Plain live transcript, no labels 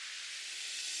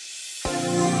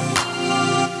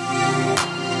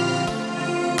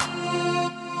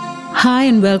Hi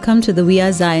and welcome to the We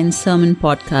Are Zion Sermon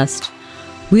Podcast.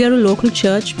 We are a local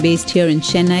church based here in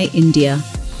Chennai, India.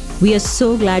 We are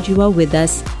so glad you are with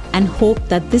us and hope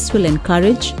that this will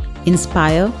encourage,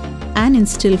 inspire, and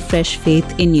instill fresh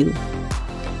faith in you.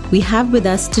 We have with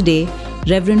us today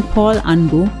Reverend Paul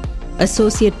Anbu,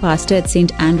 Associate Pastor at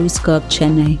St. Andrew's Kirk,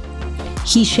 Chennai.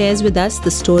 He shares with us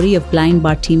the story of blind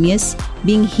Bartimaeus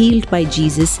being healed by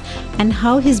Jesus and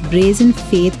how his brazen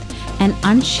faith and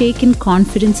unshaken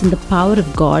confidence in the power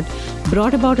of God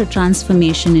brought about a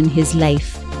transformation in his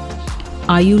life.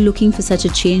 Are you looking for such a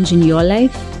change in your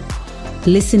life?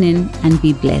 Listen in and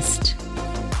be blessed.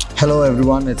 Hello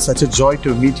everyone, it's such a joy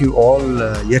to meet you all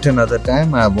yet another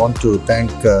time. I want to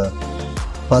thank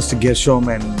Pastor Gershom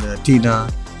and Tina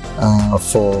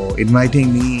for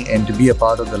inviting me and to be a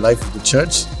part of the life of the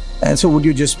church. And so would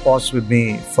you just pause with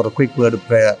me for a quick word of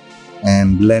prayer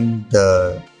and lend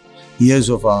the ears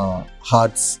of our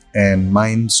hearts and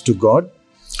minds to God.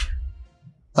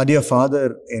 Our dear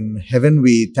Father in heaven,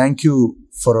 we thank you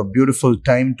for a beautiful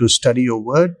time to study your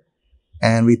word.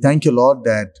 And we thank you, Lord,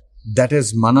 that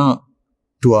is manna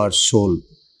to our soul.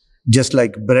 Just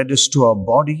like bread is to our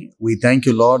body, we thank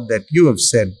you, Lord, that you have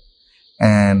said.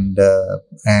 And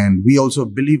we also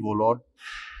believe, O Lord,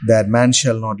 that man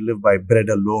shall not live by bread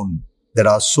alone, that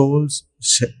our souls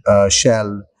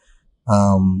shall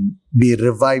be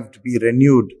revived, be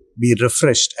renewed, be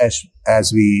refreshed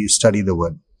as we study the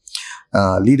word.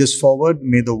 Lead us forward.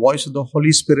 May the voice of the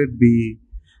Holy Spirit be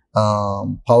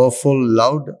powerful,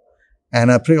 loud. And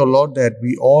I pray, O Lord, that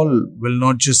we all will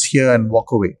not just hear and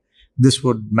walk away. This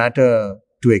would matter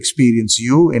to experience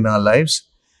you in our lives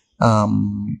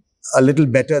a little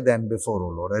better than before, O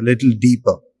Lord, a little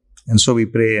deeper. And so we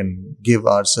pray and give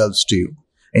ourselves to you.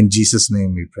 In Jesus'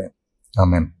 name we pray.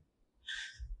 Amen.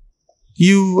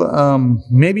 You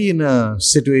may be in a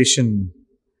situation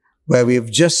where we have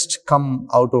just come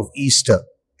out of Easter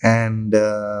and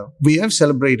we have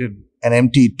celebrated an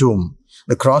empty tomb.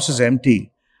 The cross is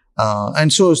empty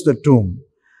and so is the tomb.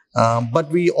 But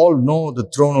we all know the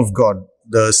throne of God,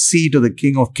 the seat of the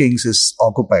King of Kings is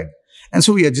occupied. And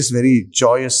so we are just very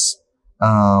joyous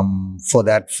for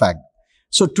that fact.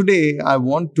 So today I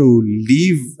want to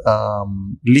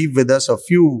leave with us a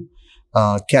few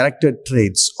character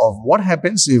traits of what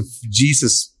happens if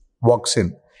Jesus walks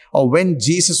in, or when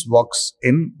Jesus walks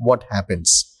in, what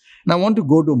happens. And I want to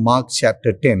go to Mark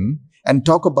chapter 10 and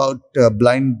talk about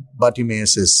blind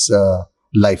Bartimaeus'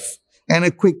 life and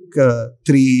a quick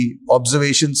 3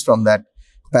 observations from that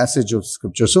passage of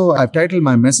scripture. So I've titled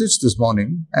my message this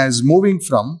morning as moving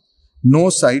from no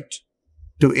sight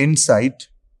to insight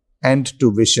and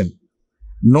to vision.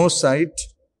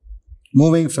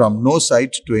 Moving from no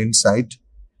sight to insight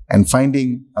and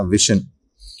finding a vision.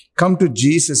 Come to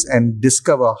Jesus and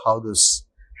discover how this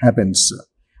happens.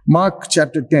 Mark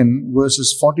chapter 10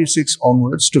 verses 46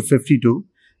 onwards to 52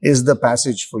 is the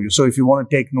passage for you. So if you want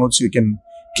to take notes, you can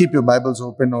keep your Bibles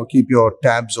open or keep your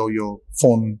tabs or your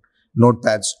phone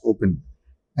notepads open.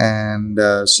 And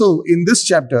so in this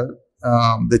chapter,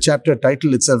 the chapter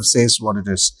title itself says what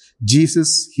it is.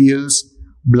 Jesus heals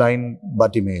blind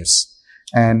Bartimaeus.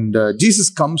 And Jesus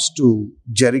comes to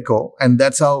Jericho, and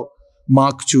that's how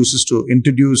Mark chooses to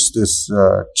introduce this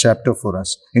chapter for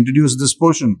us, introduce this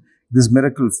portion, this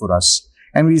miracle for us.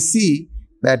 And we see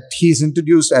that he is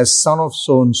introduced as son of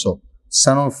so-and-so,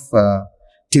 son of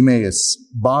Timaeus.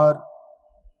 Bar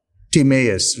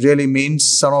Timaeus really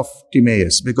means son of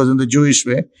Timaeus, because in the Jewish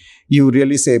way, you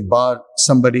really say bar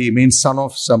somebody means son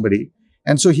of somebody.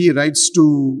 And so he writes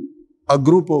to a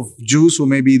group of Jews who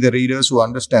may be the readers who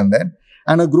understand that,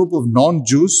 and a group of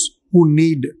non-Jews who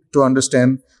need to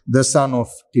understand the son of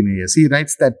Timaeus. He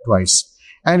writes that twice.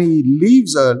 And he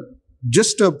leaves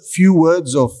just a few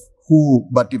words of who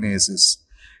Bartimaeus is.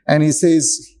 And he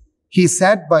says, he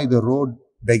sat by the road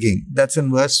begging. That's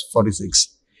in verse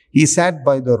 46. He sat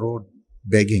by the road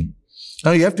begging.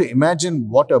 Now you have to imagine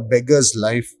what a beggar's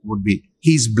life would be.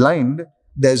 He's blind,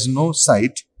 there's no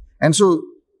sight. And so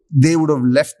they would have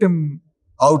left him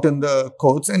out in the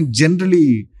courts, and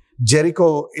generally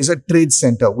Jericho is a trade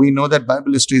center. We know that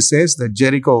Bible history says that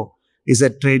Jericho is a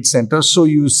trade center. So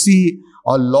you see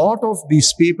a lot of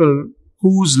these people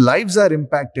whose lives are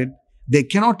impacted. They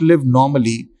cannot live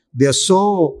normally. They are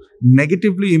so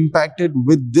negatively impacted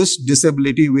with this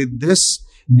disability, with this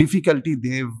difficulty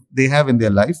they have in their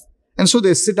life. And so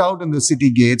they sit out in the city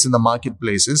gates, in the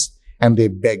marketplaces, and they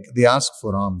beg. They ask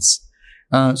for alms.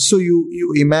 So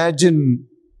you imagine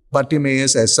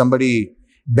Bartimaeus as somebody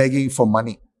begging for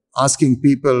money, asking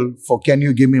people for, can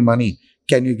you give me money?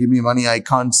 Can you give me money? I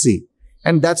can't see.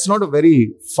 And that's not a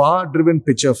very far-driven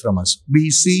picture from us. We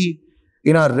see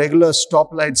In our regular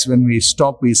stoplights, when we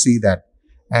stop, we see that.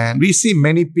 And we see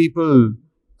many people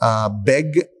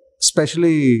beg,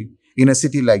 especially in a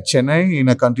city like Chennai, in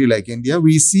a country like India.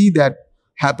 We see that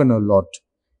happen a lot.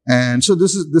 And so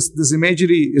this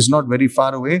imagery is not very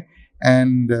far away,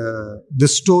 and the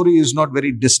story is not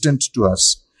very distant to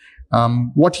us.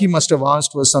 What he must have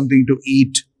asked was something to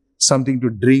eat, something to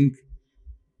drink.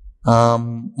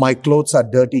 My clothes are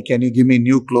dirty. Can you give me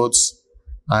new clothes?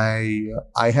 I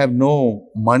have no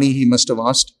money, he must have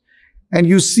asked. And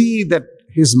you see that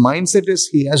his mindset is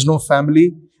he has no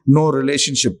family, no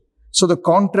relationship. So the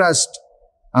contrast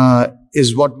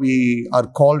is what we are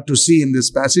called to see in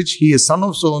this passage. He is son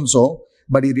of so-and-so,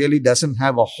 but he really doesn't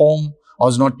have a home or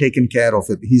is not taken care of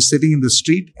it. He's sitting in the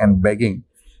street and begging.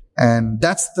 And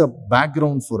that's the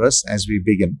background for us as we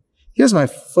begin. Here's my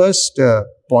first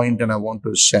point, and I want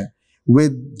to share.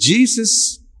 With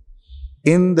Jesus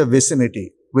in the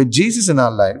vicinity, with Jesus in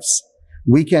our lives,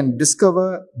 we can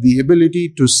discover the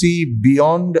ability to see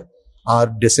beyond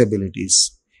our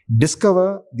disabilities.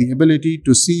 Discover the ability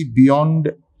to see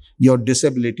beyond your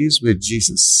disabilities with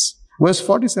Jesus. Verse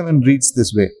 47 reads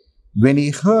this way. When he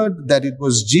heard that it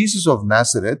was Jesus of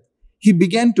Nazareth, he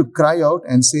began to cry out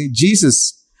and say,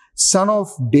 Jesus, Son of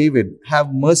David,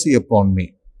 have mercy upon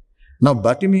me. Now,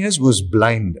 Bartimaeus was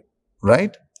blind,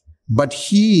 right? But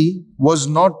he was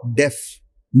not deaf,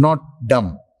 not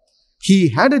dumb. He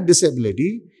had a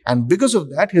disability, and because of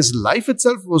that, his life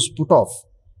itself was put off.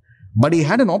 But he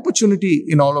had an opportunity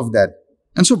in all of that.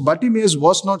 And so Bartimaeus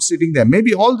was not sitting there.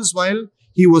 Maybe all this while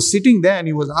he was sitting there and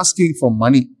he was asking for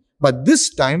money. But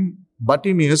this time,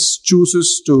 Bartimaeus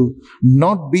chooses to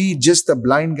not be just the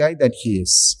blind guy that he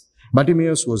is.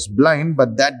 Bartimaeus was blind,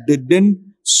 but that didn't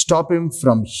stop him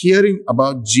from hearing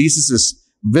about Jesus'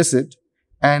 visit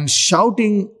and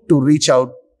shouting to reach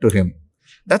out to him.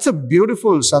 That's a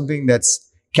beautiful something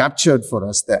that's captured for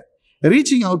us there.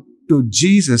 Reaching out to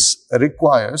Jesus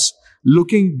requires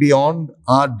looking beyond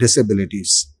our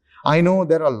disabilities. I know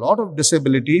there are a lot of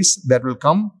disabilities that will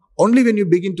come only when you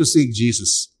begin to seek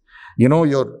Jesus. You know,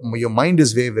 your mind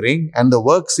is wavering and the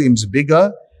work seems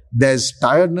bigger. There's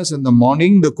tiredness in the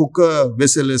morning. The cooker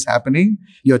whistle is happening.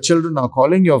 Your children are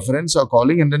calling. Your friends are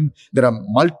calling. And then there are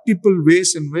multiple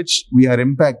ways in which we are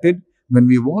impacted when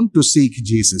we want to seek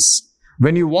Jesus.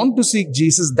 When you want to seek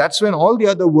Jesus, that's when all the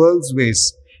other world's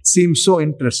ways seem so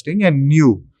interesting and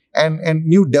new. And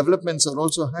new developments are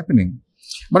also happening.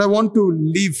 But I want to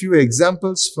leave few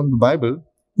examples from the Bible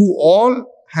who all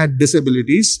had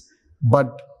disabilities, but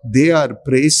they are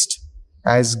praised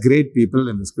as great people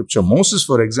in the scripture. Moses,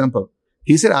 for example,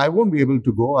 he said, I won't be able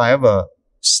to go. I have a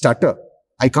stutter.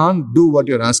 I can't do what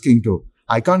you're asking to.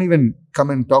 I can't even come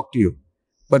and talk to you.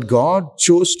 But God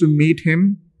chose to meet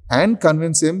him and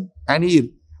convince him, and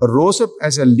he rose up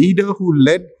as a leader who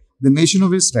led the nation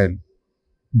of Israel.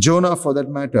 Jonah, for that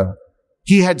matter,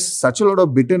 he had such a lot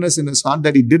of bitterness in his heart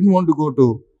that he didn't want to go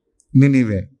to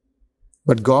Nineveh.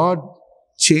 But God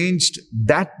changed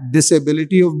that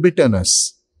disability of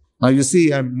bitterness. Now you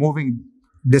see, I'm moving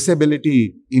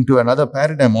disability into another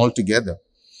paradigm altogether.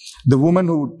 The woman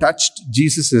who touched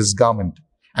Jesus' garment,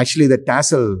 actually the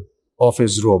tassel of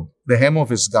his robe, the hem of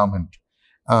his garment,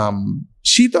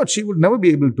 she thought she would never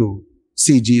be able to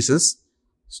see Jesus.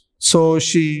 So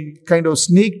she kind of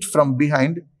sneaked from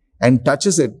behind and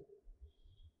touches it.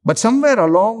 But somewhere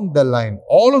along the line,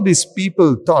 all of these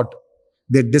people thought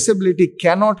their disability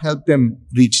cannot help them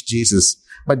reach Jesus.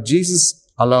 But Jesus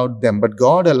allowed them, but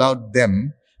God allowed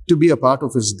them to be a part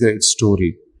of his great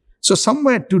story. So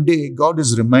somewhere today, God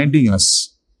is reminding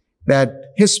us that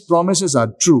his promises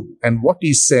are true and what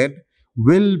he said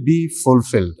will be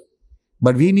fulfilled.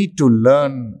 But we need to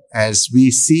learn as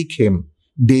we seek him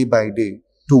day by day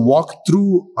to walk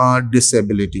through our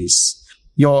disabilities.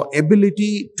 Your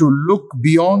ability to look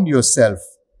beyond yourself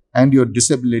and your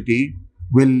disability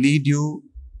will lead you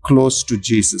close to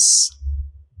Jesus.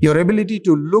 Your ability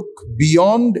to look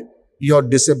beyond your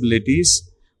disabilities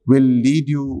will lead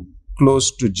you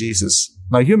close to Jesus.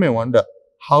 Now you may wonder,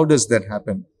 how does that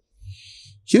happen?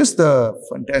 Here's the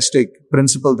fantastic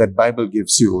principle that Bible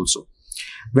gives you also.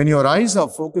 When your eyes are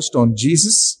focused on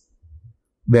Jesus,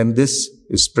 then this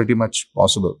is pretty much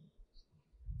possible.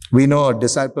 We know a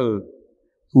disciple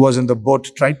who was in the boat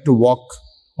tried to walk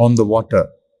on the water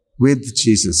with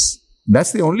Jesus.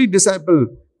 That's the only disciple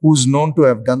who's known to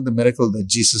have done the miracle that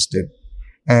Jesus did.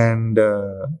 And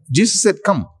Jesus said,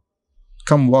 come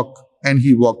walk. And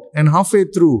he walked. And halfway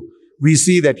through, we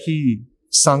see that he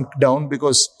sunk down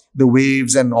because the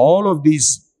waves and all of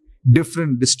these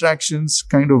different distractions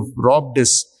kind of robbed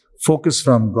his focus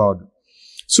from God.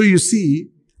 So you see,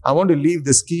 I want to leave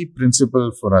this key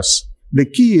principle for us. The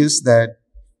key is that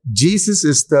Jesus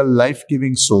is the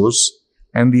life-giving source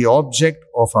and the object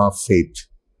of our faith.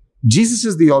 Jesus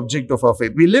is the object of our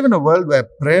faith. We live in a world where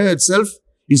prayer itself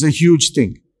is a huge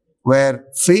thing, where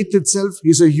faith itself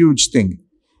is a huge thing.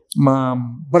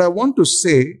 But I want to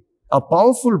say a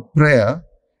powerful prayer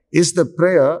is the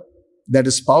prayer that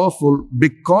is powerful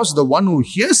because the one who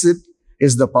hears it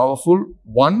is the powerful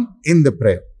one in the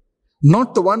prayer,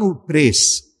 not the one who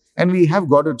prays. And we have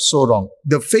got it so wrong.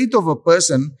 The faith of a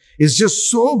person is just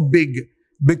so big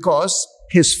because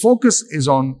his focus is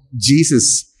on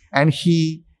Jesus and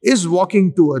he is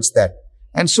walking towards that.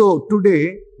 And so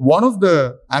today, one of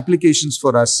the applications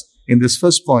for us in this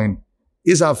first point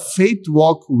is our faith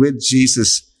walk with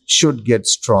Jesus should get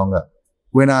stronger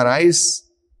when our eyes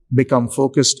become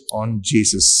focused on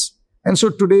Jesus. And so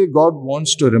today, God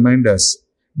wants to remind us,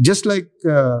 just like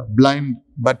blind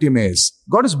Bartimaeus,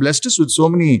 God has blessed us with so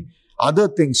many other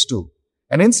things too.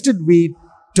 And instead, we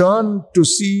turn to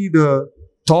see the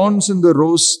thorns in the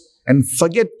rose and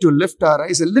forget to lift our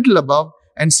eyes a little above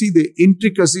and see the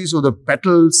intricacies of the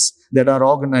petals that are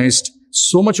organized.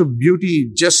 So much of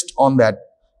beauty just on that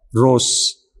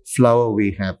rose flower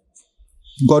we have.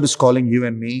 God is calling you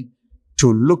and me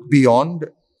to look beyond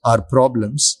our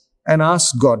problems and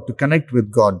ask God, to connect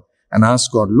with God and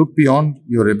ask God, look beyond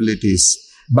your abilities.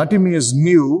 Bartimaeus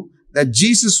knew that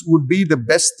Jesus would be the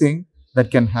best thing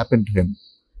that can happen to him.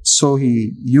 So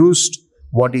he used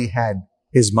what he had,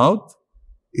 his mouth,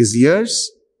 his ears,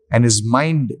 and his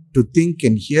mind to think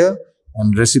and hear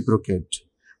and reciprocate.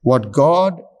 What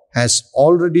God has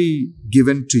already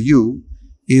given to you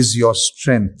is your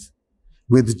strength.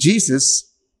 With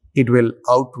Jesus, it will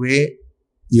outweigh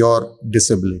your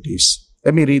disabilities.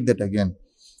 Let me read that again.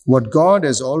 What God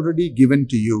has already given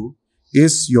to you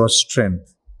is your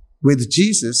strength. With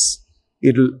Jesus,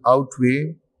 it will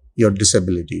outweigh your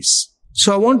disabilities.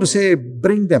 So I want to say,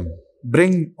 bring them.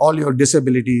 Bring all your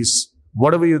disabilities,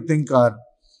 whatever you think are,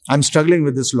 I'm struggling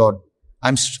with this, Lord.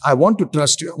 I want to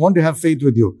trust you. I want to have faith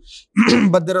with you.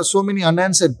 But there are so many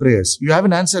unanswered prayers. You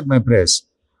haven't answered my prayers.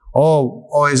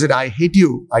 Or is it, I hate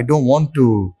you. I don't want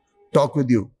to talk with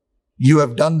you. You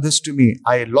have done this to me.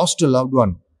 I lost a loved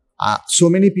one. So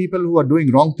many people who are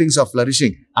doing wrong things are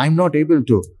flourishing. I'm not able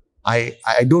to. I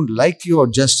don't like your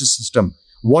justice system.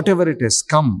 Whatever it is,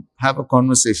 come, have a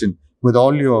conversation with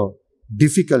all your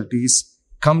difficulties.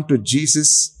 Come to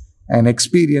Jesus and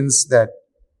experience that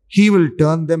He will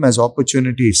turn them as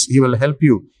opportunities. He will help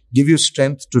you, give you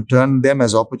strength to turn them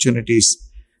as opportunities.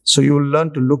 So you will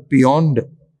learn to look beyond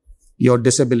your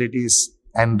disabilities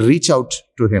and reach out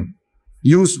to Him.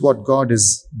 Use what God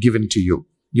has given to you,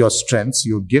 your strengths,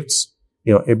 your gifts,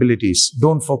 your abilities.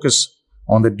 Don't focus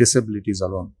on the disabilities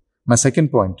alone. My second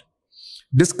point,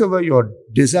 discover your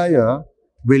desire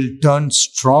will turn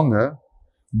stronger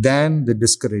than the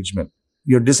discouragement.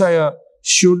 Your desire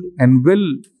should and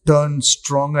will turn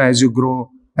stronger as you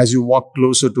grow, as you walk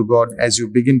closer to God, as you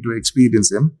begin to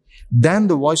experience Him, than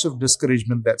the voice of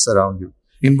discouragement that's around you.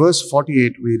 In verse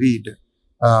 48, we read,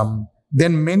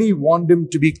 then many warned Him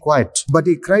to be quiet, but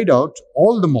He cried out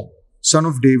all the more, Son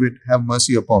of David, have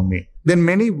mercy upon me. Then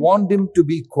many warned Him to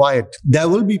be quiet. There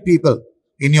will be people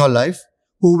in your life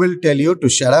who will tell you to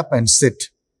shut up and sit.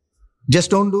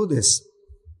 Just don't do this.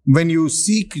 When you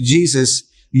seek Jesus,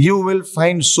 you will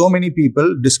find so many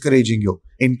people discouraging you,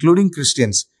 including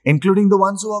Christians, including the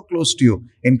ones who are close to you,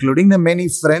 including the many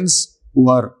friends who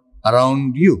are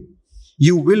around you.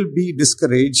 You will be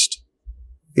discouraged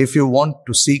if you want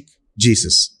to seek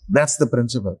Jesus. That's the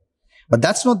principle. But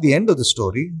that's not the end of the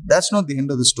story. That's not the end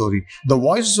of the story. The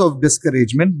voices of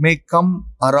discouragement may come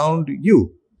around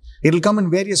you. It'll come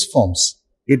in various forms.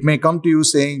 It may come to you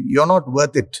saying, you're not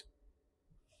worth it.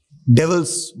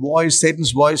 Devil's voice,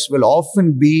 Satan's voice will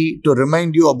often be to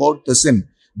remind you about the sin.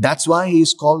 That's why he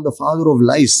is called the father of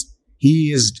lies.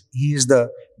 He is the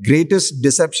greatest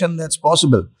deception that's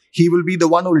possible. He will be the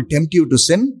one who will tempt you to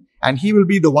sin, and he will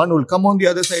be the one who will come on the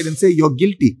other side and say, you're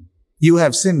guilty. You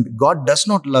have sinned. God does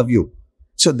not love you.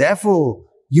 So therefore,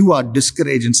 you are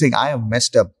discouraged and saying, I have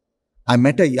messed up. I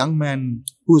met a young man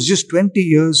who's just 20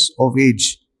 years of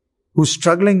age, who's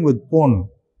struggling with porn,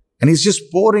 and he's just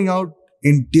pouring out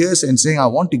in tears and saying, I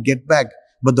want to get back,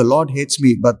 but the Lord hates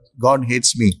me, but God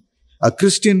hates me. A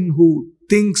Christian who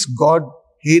thinks God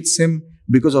hates him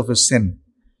because of his sin.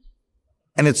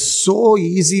 And it's so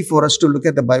easy for us to look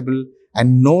at the Bible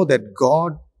and know that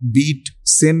God beat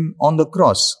sin on the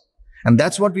cross. And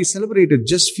that's what we celebrated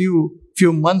just few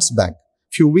months back,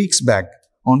 few weeks back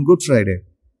on Good Friday.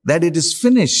 That it is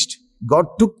finished. God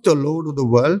took the load of the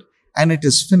world and it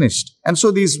is finished. And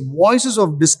so these voices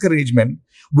of discouragement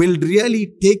will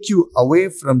really take you away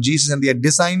from Jesus, and they are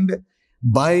designed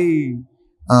by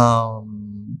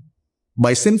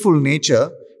sinful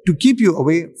nature to keep you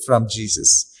away from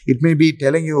Jesus. It may be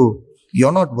telling you,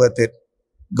 you're not worth it.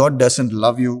 God doesn't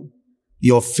love you.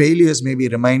 Your failures may be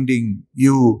reminding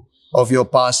you of your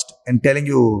past and telling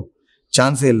you,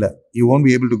 chance illa, you won't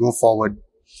be able to go forward.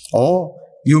 Or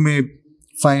you may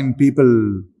find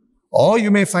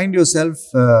yourself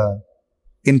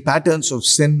in patterns of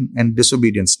sin and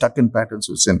disobedience, stuck in patterns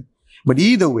of sin. But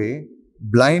either way,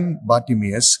 blind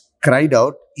Bartimaeus cried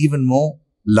out even more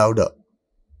louder.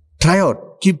 Try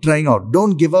out. Keep trying out.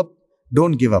 Don't give up.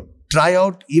 Don't give up. Try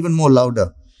out even more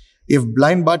louder. If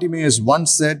blind Bartimaeus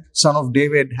once said, Son of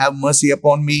David, have mercy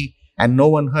upon me, and no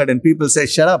one heard, and people said,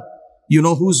 shut up, you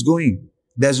know who's going.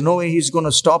 There's no way he's going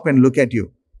to stop and look at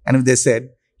you. And if they said,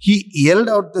 he yelled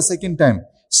out the second time,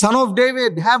 Son of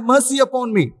David, have mercy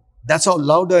upon me. That's how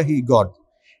louder he got.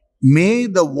 May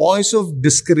the voice of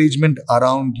discouragement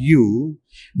around you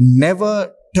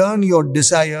never turn your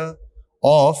desire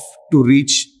off to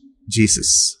reach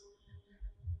Jesus.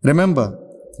 Remember,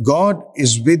 God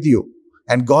is with you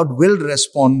and God will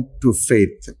respond to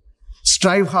faith.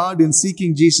 Strive hard in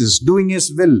seeking Jesus, doing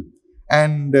His will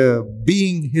and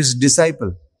being His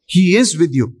disciple. He is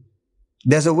with you.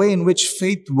 There's a way in which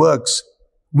faith works.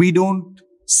 We don't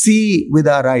see with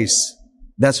our eyes.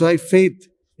 That's why faith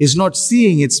is not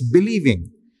seeing, it's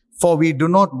believing. For we do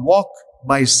not walk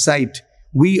by sight.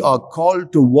 We are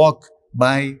called to walk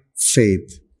by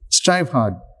faith. Strive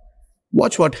hard.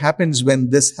 Watch what happens when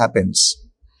this happens.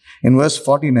 In verse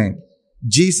 49,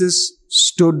 Jesus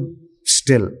stood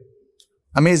still.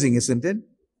 Amazing, isn't it?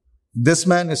 This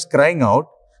man is crying out.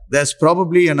 There's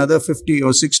probably another 50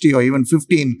 or 60 or even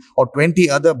 15 or 20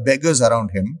 other beggars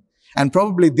around him. And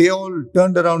probably they all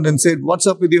turned around and said, what's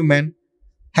up with you, man?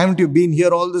 Haven't you been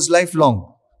here all this life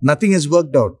long? Nothing has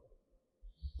worked out.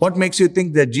 What makes you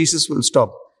think that Jesus will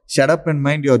stop? Shut up and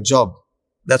mind your job.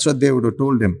 That's what they would have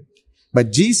told him.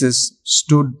 But Jesus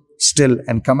stood still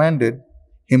and commanded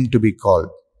him to be called.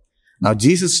 Now,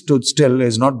 Jesus stood still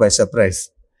is not by surprise.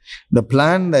 The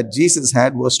plan that Jesus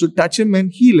had was to touch him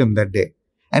and heal him that day.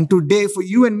 And today, for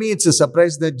you and me, it's a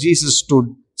surprise that Jesus stood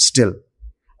still.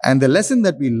 And the lesson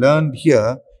that we learned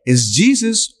here is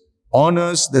Jesus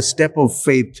honors the step of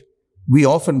faith. We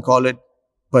often call it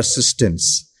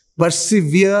persistence.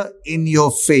 Persevere in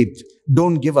your faith.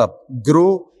 Don't give up.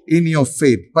 Grow in your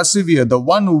faith. Persevere. The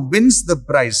one who wins the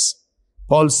prize,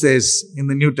 Paul says in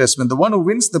the New Testament, the one who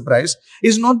wins the prize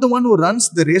is not the one who runs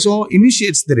the race or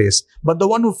initiates the race, but the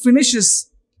one who finishes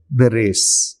the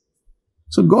race.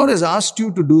 So God has asked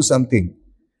you to do something.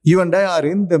 You and I are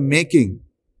in the making.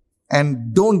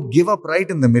 And don't give up right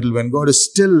in the middle when God is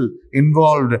still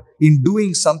involved in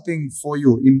doing something for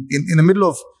you. In the middle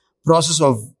of process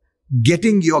of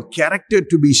getting your character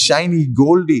to be shiny,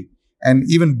 goldy, and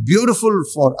even beautiful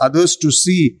for others to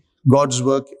see God's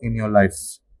work in your life.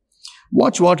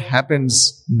 Watch what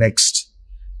happens next.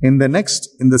 In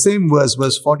the same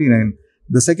verse 49,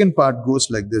 the second part goes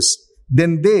like this.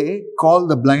 Then they called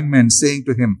the blind man, saying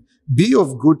to him, be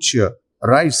of good cheer,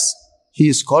 rise, he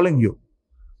is calling you.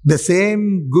 The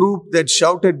same group that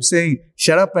shouted saying,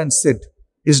 shut up and sit,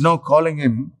 is now calling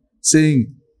him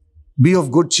saying, be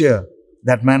of good cheer,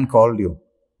 that man called you.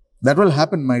 That will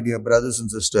happen, my dear brothers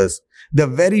and sisters. The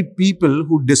very people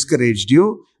who discouraged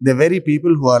you, the very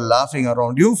people who are laughing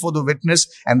around you for the witness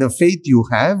and the faith you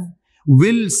have,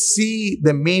 will see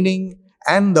the meaning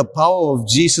and the power of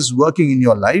Jesus working in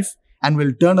your life and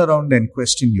will turn around and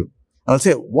question you. I'll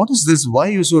say, what is this? Why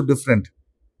are you so different?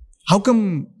 How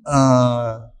come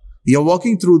you're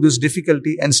walking through this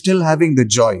difficulty and still having the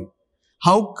joy?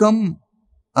 How come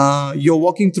you're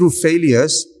walking through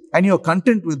failures and you're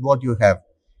content with what you have?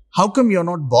 How come you're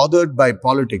not bothered by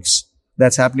politics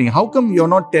that's happening? How come you're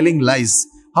not telling lies?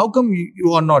 How come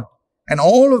you are not? And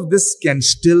all of this can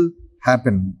still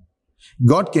happen.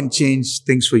 God can change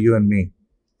things for you and me.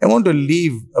 I want to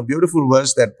leave a beautiful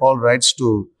verse that Paul writes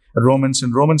to Romans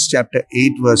in Romans chapter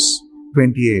 8 verse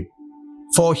 28.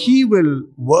 For he will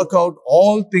work out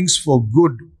all things for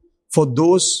good for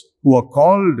those who are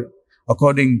called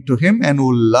according to him and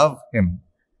who love him.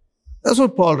 That's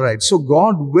what Paul writes. So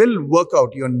God will work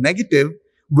out. Your negative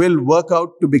will work out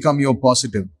to become your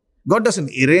positive. God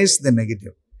doesn't erase the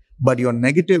negative, but your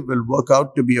negative will work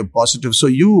out to be a positive. So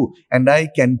you and I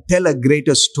can tell a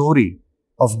greater story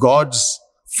of God's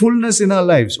fullness in our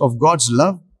lives, of God's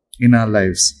love in our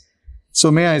lives.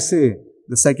 So may I say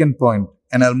the second point,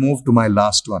 and I'll move to my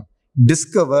last one.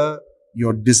 Discover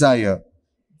your desire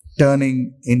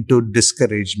turning into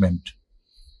discouragement.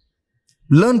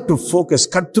 Learn to focus,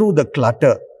 cut through the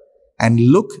clutter and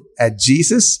look at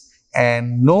Jesus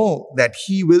and know that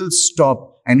he will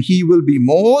stop and He will be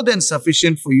more than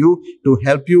sufficient for you to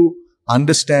help you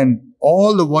understand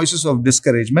all the voices of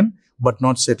discouragement, but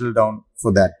not settle down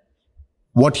for that.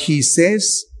 What He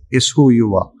says is who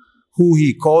you are. Who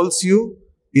He calls you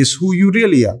is who you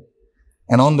really are.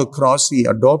 And on the cross, He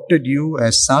adopted you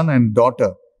as son and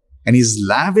daughter, and He's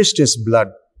lavished His blood,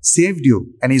 saved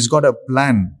you, and He's got a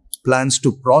plans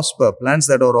to prosper, plans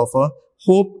that are of a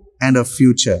hope and a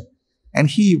future. And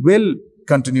He will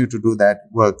continue to do that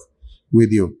work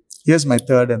with you. Here's my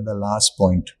third and the last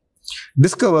point.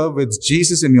 Discover with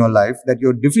Jesus in your life that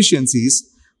your deficiencies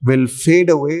will fade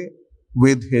away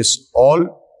with His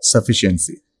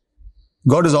all-sufficiency.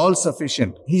 God is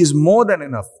all-sufficient. He is more than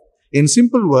enough. In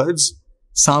simple words,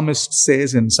 Psalmist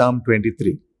says in Psalm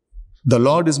 23, "The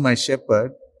Lord is my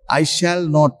shepherd, I shall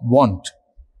not want."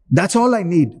 That's all I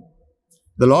need.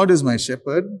 The Lord is my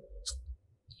shepherd,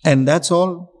 and that's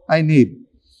all I need.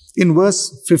 In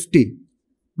verse 50,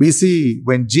 we see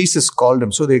when Jesus called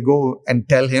him, so they go and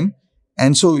tell him,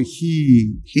 and so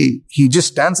he just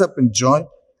stands up in joy,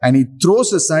 and he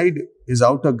throws aside his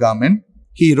outer garment.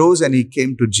 He rose and he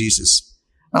came to Jesus.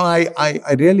 Now,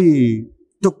 I really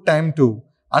took time to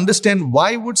understand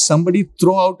why would somebody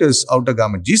throw out his outer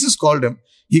garment. Jesus called him.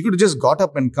 He could have just got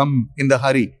up and come in the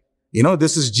hurry.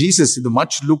 This is Jesus, the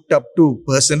much looked up to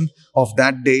person of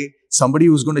that day. Somebody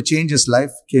who's going to change his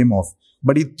life came off.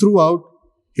 But he threw out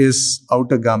his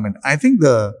outer garment. I think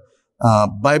the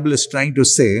Bible is trying to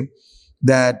say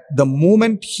that the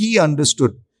moment he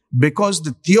understood, because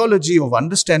the theology of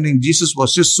understanding Jesus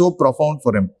was just so profound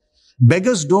for him.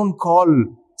 Beggars don't call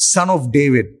Son of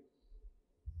David.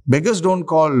 Beggars don't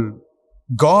call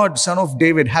God, Son of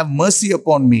David, have mercy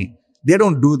upon me. They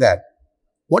don't do that.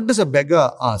 What does a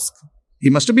beggar ask? He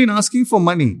must have been asking for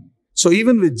money. So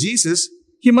even with Jesus,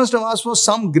 he must have asked for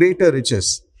some greater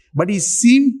riches. But he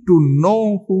seemed to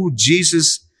know who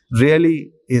Jesus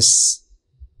really is.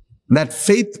 That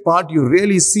faith part you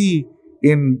really see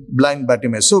in blind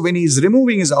Bartimaeus. So when he's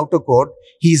removing his outer coat,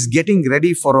 he's getting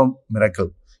ready for a miracle.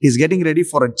 He's getting ready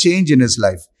for a change in his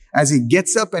life. As he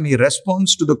gets up and he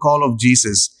responds to the call of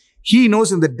Jesus, he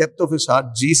knows in the depth of his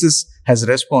heart, Jesus has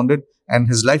responded and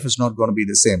his life is not going to be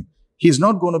the same. He's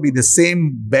not going to be the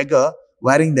same beggar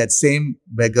wearing that same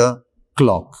beggar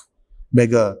cloak,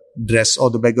 beggar dress, or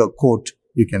the beggar coat,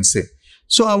 you can say.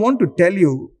 So I want to tell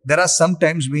you, there are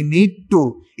sometimes we need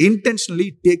to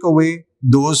intentionally take away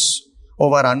those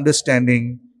of our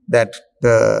understanding that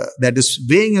is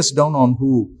weighing us down on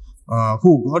who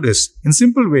God is. In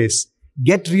simple ways,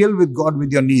 get real with God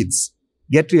with your needs.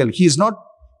 Get real. He's not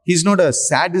a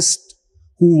sadist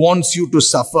who wants you to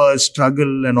suffer,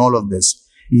 struggle, and all of this.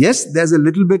 Yes, there's a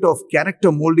little bit of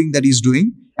character molding that He's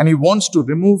doing, and He wants to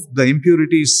remove the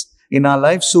impurities in our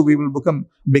lives so we will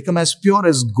become as pure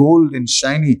as gold and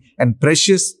shiny and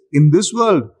precious in this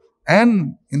world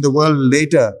and in the world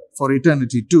later for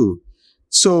eternity too.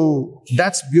 So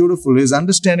that's beautiful. His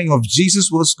understanding of Jesus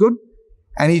was good,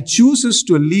 and he chooses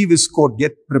to leave his coat,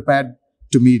 get prepared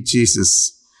to meet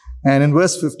Jesus. And in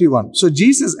verse 51, so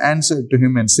Jesus answered to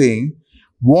him and saying,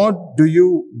 "What do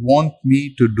you want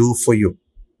me to do for you?"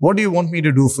 What do you want me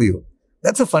to do for you?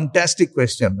 That's a fantastic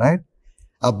question, right?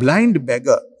 A blind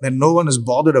beggar that no one is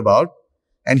bothered about.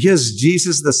 And here's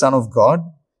Jesus, the Son of God,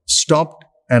 stopped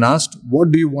and asked,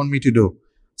 "What do you want me to do?"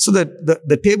 So that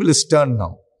the table is turned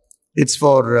now. It's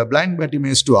for blind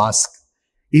Bartimaeus to ask.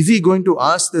 Is he going to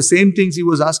ask the same things he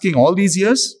was asking all these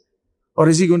years? Or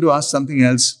is he going to ask something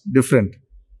else different?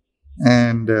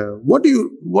 And what do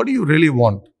you really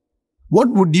want? What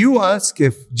would you ask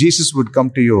if Jesus would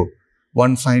come to you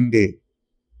one fine day?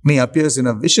 And he appears in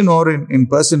a vision or in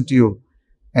person to you.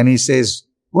 And he says,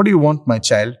 "What do you want, my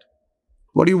child?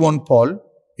 What do you want, Paul?"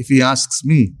 If he asks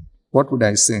me, what would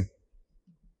I say?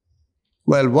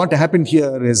 Well, what happened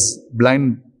here is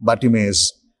blind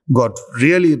Bartimaeus got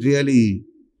really, really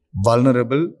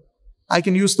vulnerable. I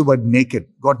can use the word naked.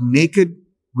 Got naked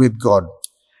with God.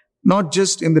 Not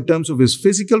just in the terms of his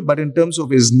physical, but in terms of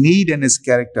his need and his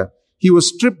character. He was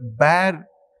stripped bare,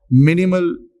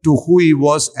 minimal to who he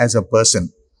was as a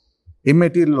person.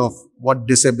 Immaterial of what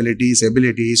disabilities,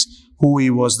 abilities, who he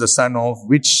was the son of,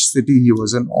 which city he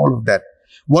was in, all of that.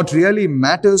 What really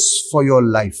matters for your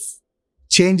life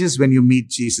changes when you meet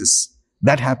Jesus.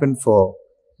 That happened for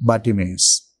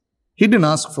Bartimaeus. He didn't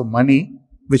ask for money,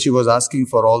 which he was asking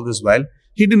for all this while.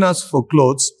 He didn't ask for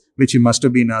clothes, which he must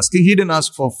have been asking. He didn't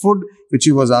ask for food, which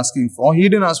he was asking for. He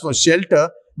didn't ask for shelter,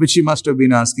 which he must have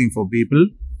been asking for people.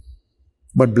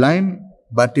 But blind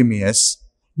Bartimaeus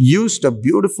used a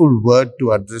beautiful word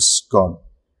to address God.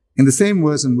 In the same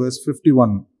verse, in verse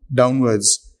 51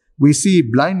 downwards, we see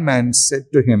blind man said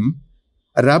to him,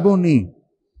 "Rabboni,"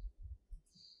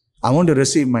 I want to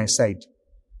receive my sight.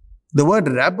 The word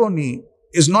Rabboni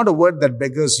is not a word that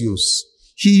beggars use.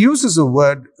 He uses a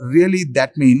word really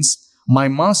that means my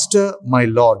master, my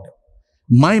Lord.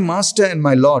 My master and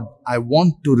my Lord, I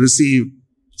want to receive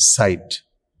sight.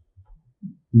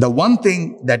 The one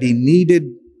thing that he needed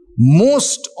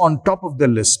most on top of the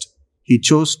list, he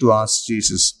chose to ask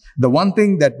Jesus. The one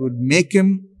thing that would make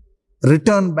him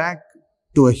return back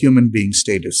to a human being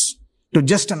status, to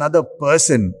just another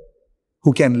person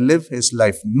who can live his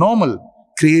life normal,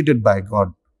 created by God.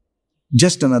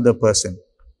 Just another person.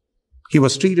 He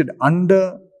was treated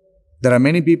under. There are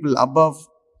many people above,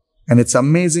 and it's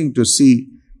amazing to see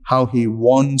how he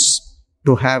wants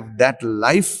to have that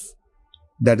life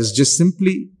that is just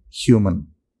simply human.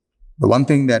 The one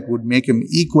thing that would make him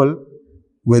equal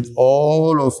with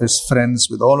all of his friends,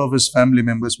 with all of his family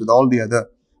members, with all the other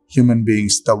human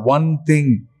beings. The one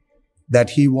thing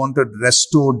that he wanted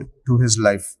restored to his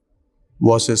life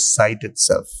was his sight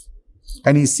itself.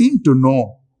 And he seemed to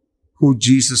know who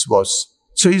Jesus was.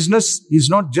 So he's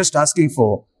not just asking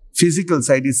for physical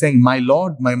sight. He's saying, my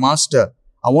Lord, my Master,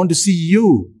 I want to see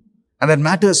you. And that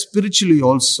matters spiritually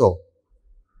also.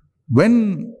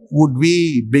 When would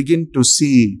we begin to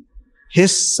see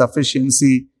his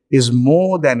sufficiency is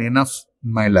more than enough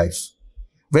in my life?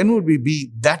 When would we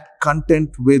be that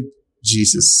content with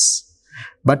Jesus?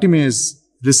 Bartimaeus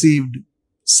received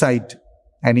sight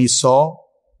and he saw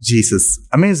Jesus.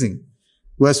 Amazing.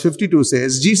 Verse 52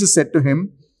 says, Jesus said to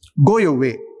him, go your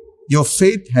way. Your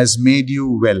faith has made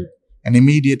you well. And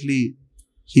immediately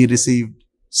he received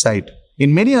sight.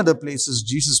 In many other places,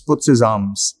 Jesus puts his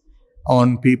arms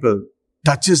on people,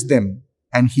 touches them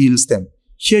and heals them.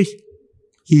 Here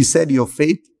he said, your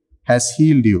faith has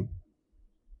healed you.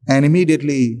 And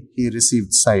immediately he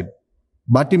received sight.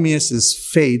 Bartimaeus'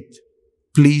 faith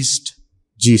pleased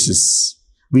Jesus.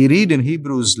 We read in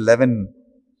Hebrews 11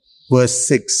 verse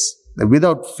 6 that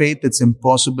without faith it's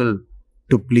impossible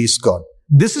to please God.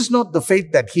 This is not the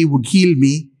faith that he would heal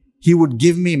me, he would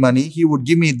give me money, he would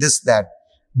give me this, that.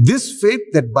 This faith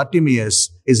that Bartimaeus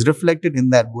is reflected in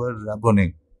that word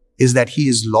Rabboni is that he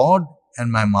is Lord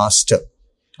and my Master.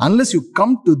 Unless you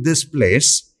come to this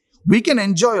place, we can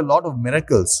enjoy a lot of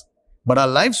miracles, but our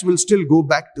lives will still go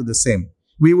back to the same.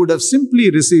 We would have simply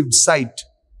received sight,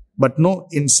 but no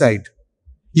insight.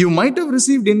 You might have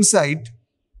received insight,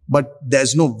 but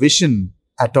there's no vision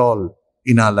at all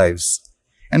in our lives.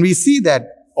 And we see that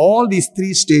all these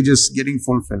three stages getting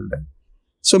fulfilled.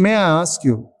 So may I ask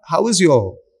you, how is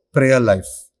your prayer life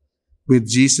with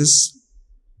Jesus?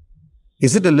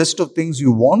 Is it a list of things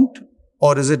you want,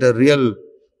 or is it a real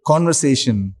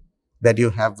conversation that you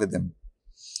have with him?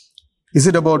 Is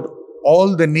it about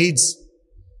all the needs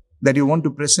that you want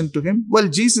to present to him? Well,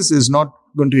 Jesus is not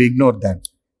going to ignore that.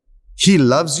 He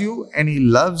loves you and he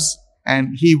loves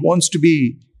and he wants to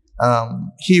be a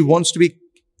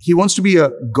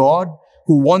God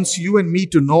who wants you and me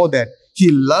to know that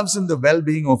he loves in the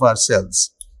well-being of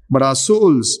ourselves. But our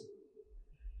souls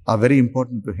are very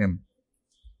important to him.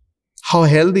 How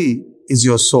healthy is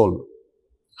your soul?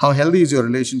 How healthy is your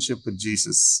relationship with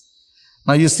Jesus?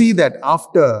 Now you see that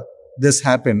after this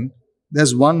happened,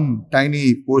 there's one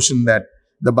tiny portion that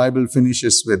the Bible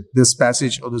finishes with, this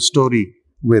passage or the story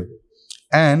with.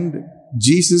 And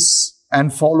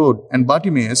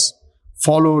Bartimaeus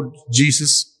followed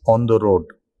Jesus on the road.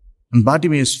 And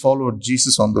Bartimaeus followed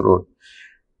Jesus on the road.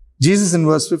 Jesus in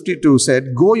verse 52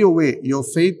 said, go your way, your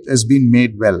faith has been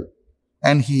made well.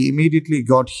 And he immediately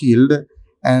got healed,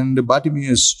 and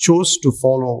Bartimaeus chose to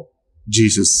follow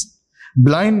Jesus.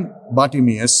 Blind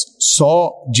Bartimaeus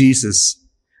saw Jesus,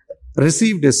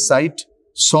 received his sight,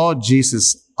 saw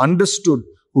Jesus, understood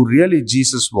who really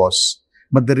Jesus was.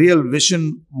 But the real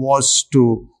vision was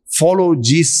to follow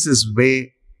Jesus'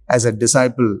 way as a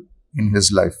disciple in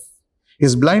his life.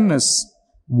 His blindness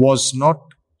was not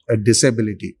a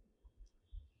disability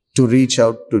to reach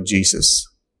out to Jesus.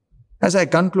 As I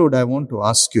conclude, I want to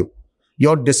ask you,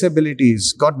 your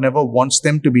disabilities, God never wants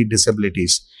them to be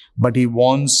disabilities, but he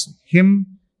wants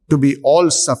him to be all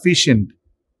sufficient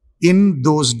in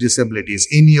those disabilities.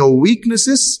 In your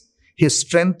weaknesses, his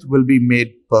strength will be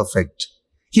made perfect.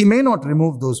 He may not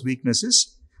remove those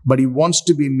weaknesses, but he wants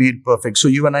to be made perfect. So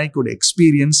you and I could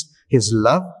experience his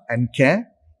love and care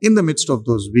in the midst of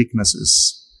those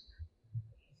weaknesses.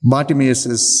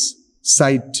 Bartimaeus'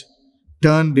 sight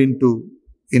turned into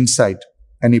insight,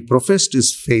 and he professed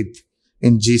his faith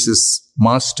in Jesus,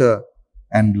 Master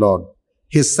and Lord.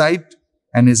 His sight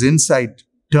and his insight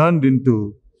turned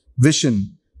into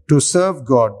vision to serve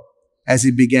God as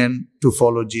he began to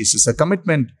follow Jesus. A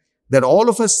commitment that all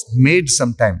of us made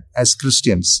sometime as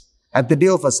Christians at the day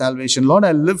of our salvation. Lord,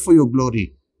 I live for your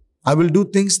glory. I will do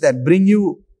things that bring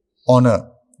you honor,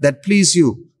 that please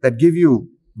you, that give you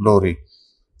glory.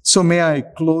 So may I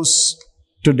close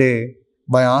today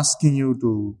by asking you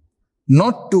to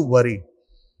not to worry.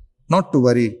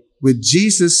 With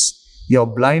Jesus, your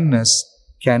blindness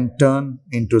can turn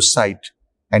into sight,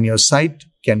 and your sight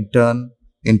can turn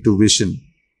into vision.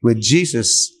 With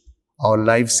Jesus, our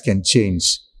lives can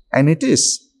change. And it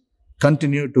is.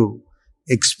 Continue to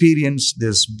experience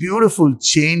this beautiful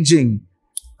changing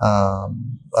power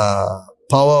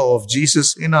of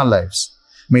Jesus in our lives.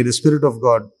 May the Spirit of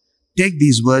God take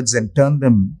these words and turn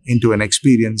them into an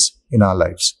experience in our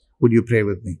lives. Would you pray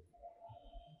with me?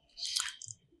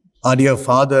 Our dear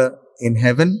Father in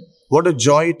heaven, what a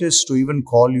joy it is to even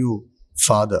call you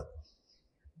Father,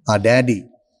 our Daddy.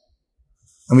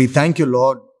 And we thank you,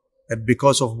 Lord, that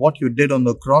because of what you did on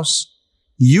the cross,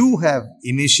 you have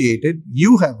initiated,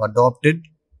 you have adopted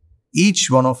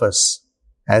each one of us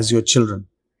as your children.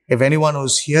 If anyone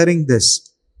who's hearing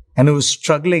this and who is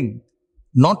struggling,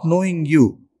 not knowing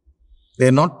you,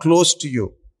 they're not close to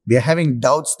you, they're having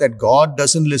doubts that God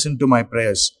doesn't listen to my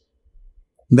prayers.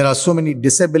 There are so many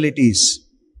disabilities,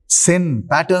 sin,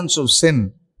 patterns of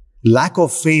sin, lack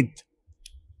of faith,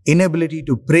 inability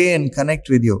to pray and connect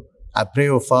with you. I pray,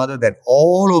 oh Father, that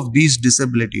all of these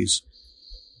disabilities,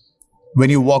 when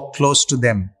you walk close to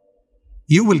them,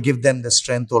 you will give them the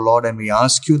strength, O Lord, and we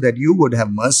ask you that you would have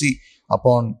mercy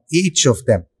upon each of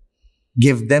them.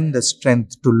 Give them the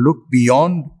strength to look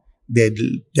beyond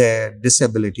their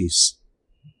disabilities,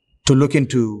 to look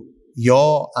into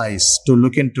your eyes, to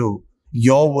look into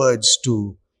your words,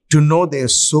 to know their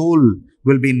soul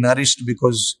will be nourished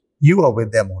because you are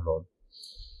with them, O Lord.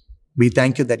 We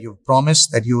thank you that you've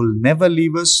promised that you will never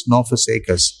leave us nor forsake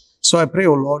us. So I pray,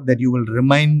 O Lord, that you will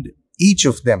remind each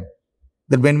of them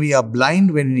that when we are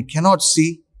blind, when we cannot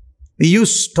see, you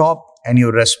stop and you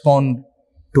respond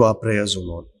to our prayers, O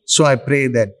Lord. So I pray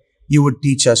that you would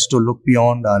teach us to look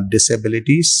beyond our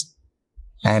disabilities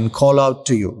and call out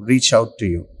to you, reach out to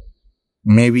you.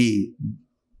 May we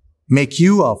make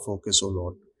you our focus, O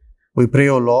Lord. We pray,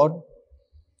 O Lord,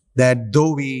 that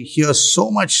though we hear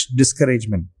so much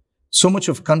discouragement, so much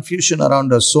of confusion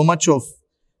around us, so much of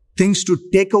things to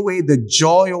take away the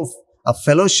joy of a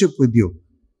fellowship with you,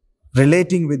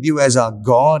 relating with you as our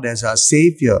God, as our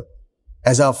Savior,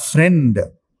 as our friend.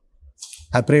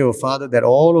 I pray, oh Father, that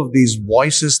all of these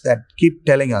voices that keep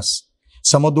telling us,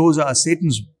 some of those are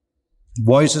Satan's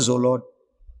voices, oh Lord,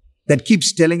 that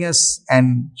keeps telling us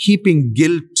and heaping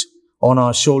guilt on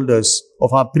our shoulders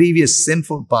of our previous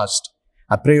sinful past.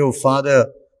 I pray, oh Father,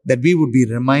 that we would be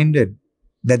reminded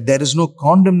that there is no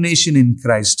condemnation in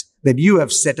Christ, that you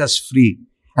have set us free.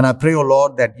 And I pray, oh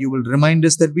Lord, that you will remind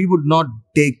us that we would not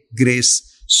take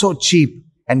grace so cheap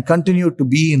and continue to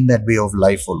be in that way of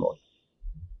life, oh Lord.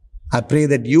 I pray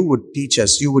that you would teach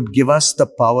us, you would give us the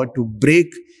power to break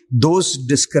those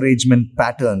discouragement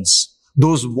patterns.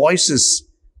 Those voices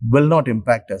will not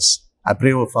impact us. I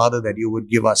pray, oh Father, that you would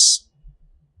give us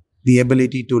the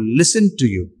ability to listen to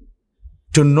you,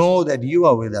 to know that you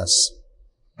are with us,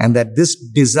 and that this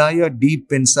desire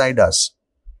deep inside us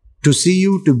to see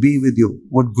you, to be with you,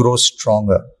 would grow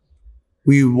stronger.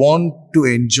 We want to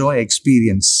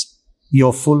experience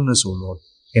your fullness, O Lord,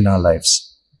 in our lives.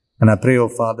 And I pray, O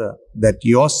Father, that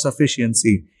your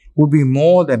sufficiency would be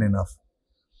more than enough.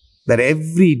 That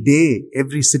every day,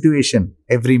 every situation,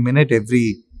 every minute,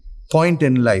 every point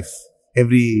in life,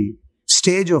 every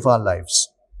stage of our lives,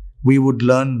 we would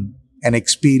learn and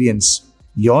experience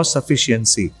your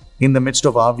sufficiency in the midst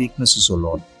of our weaknesses, O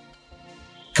Lord.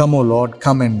 Come, O Lord,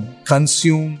 come and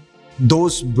consume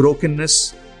those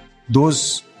brokenness,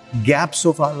 those gaps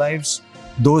of our lives,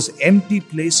 those empty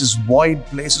places, void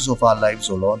places of our lives,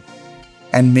 O Lord,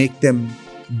 and make them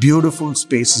beautiful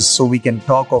spaces so we can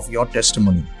talk of your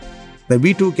testimony. That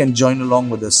we too can join along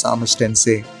with the psalmist and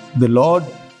say, the Lord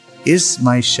is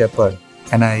my shepherd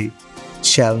and I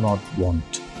shall not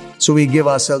want. So we give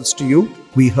ourselves to you.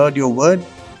 We heard your word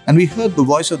and we heard the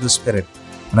voice of the Spirit.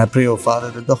 And I pray, O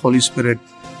Father, that the Holy Spirit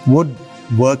would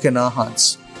work in our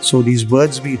hearts so these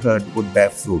words we heard would bear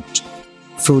fruit.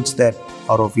 Fruits that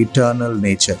are of eternal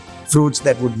nature. Fruits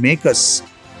that would make us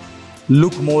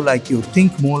look more like you,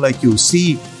 think more like you,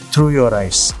 see through your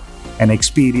eyes and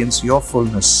experience your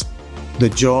fullness, the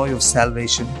joy of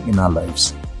salvation in our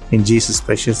lives. In Jesus'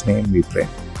 precious name we pray.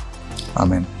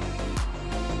 Amen.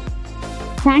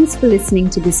 Thanks for listening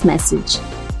to this message.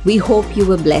 We hope you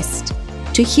were blessed.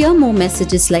 To hear more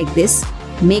messages like this,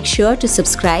 make sure to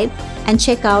subscribe and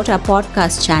check out our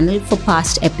podcast channel for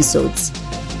past episodes.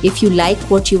 If you like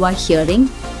what you are hearing,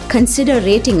 consider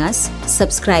rating us,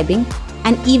 subscribing,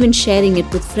 and even sharing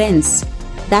it with friends.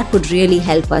 That would really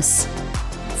help us.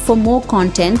 For more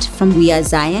content from We Are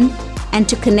Zion and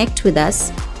to connect with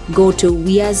us, go to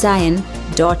wearezion.in.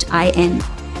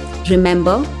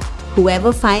 Remember,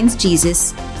 whoever finds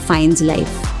Jesus finds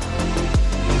life.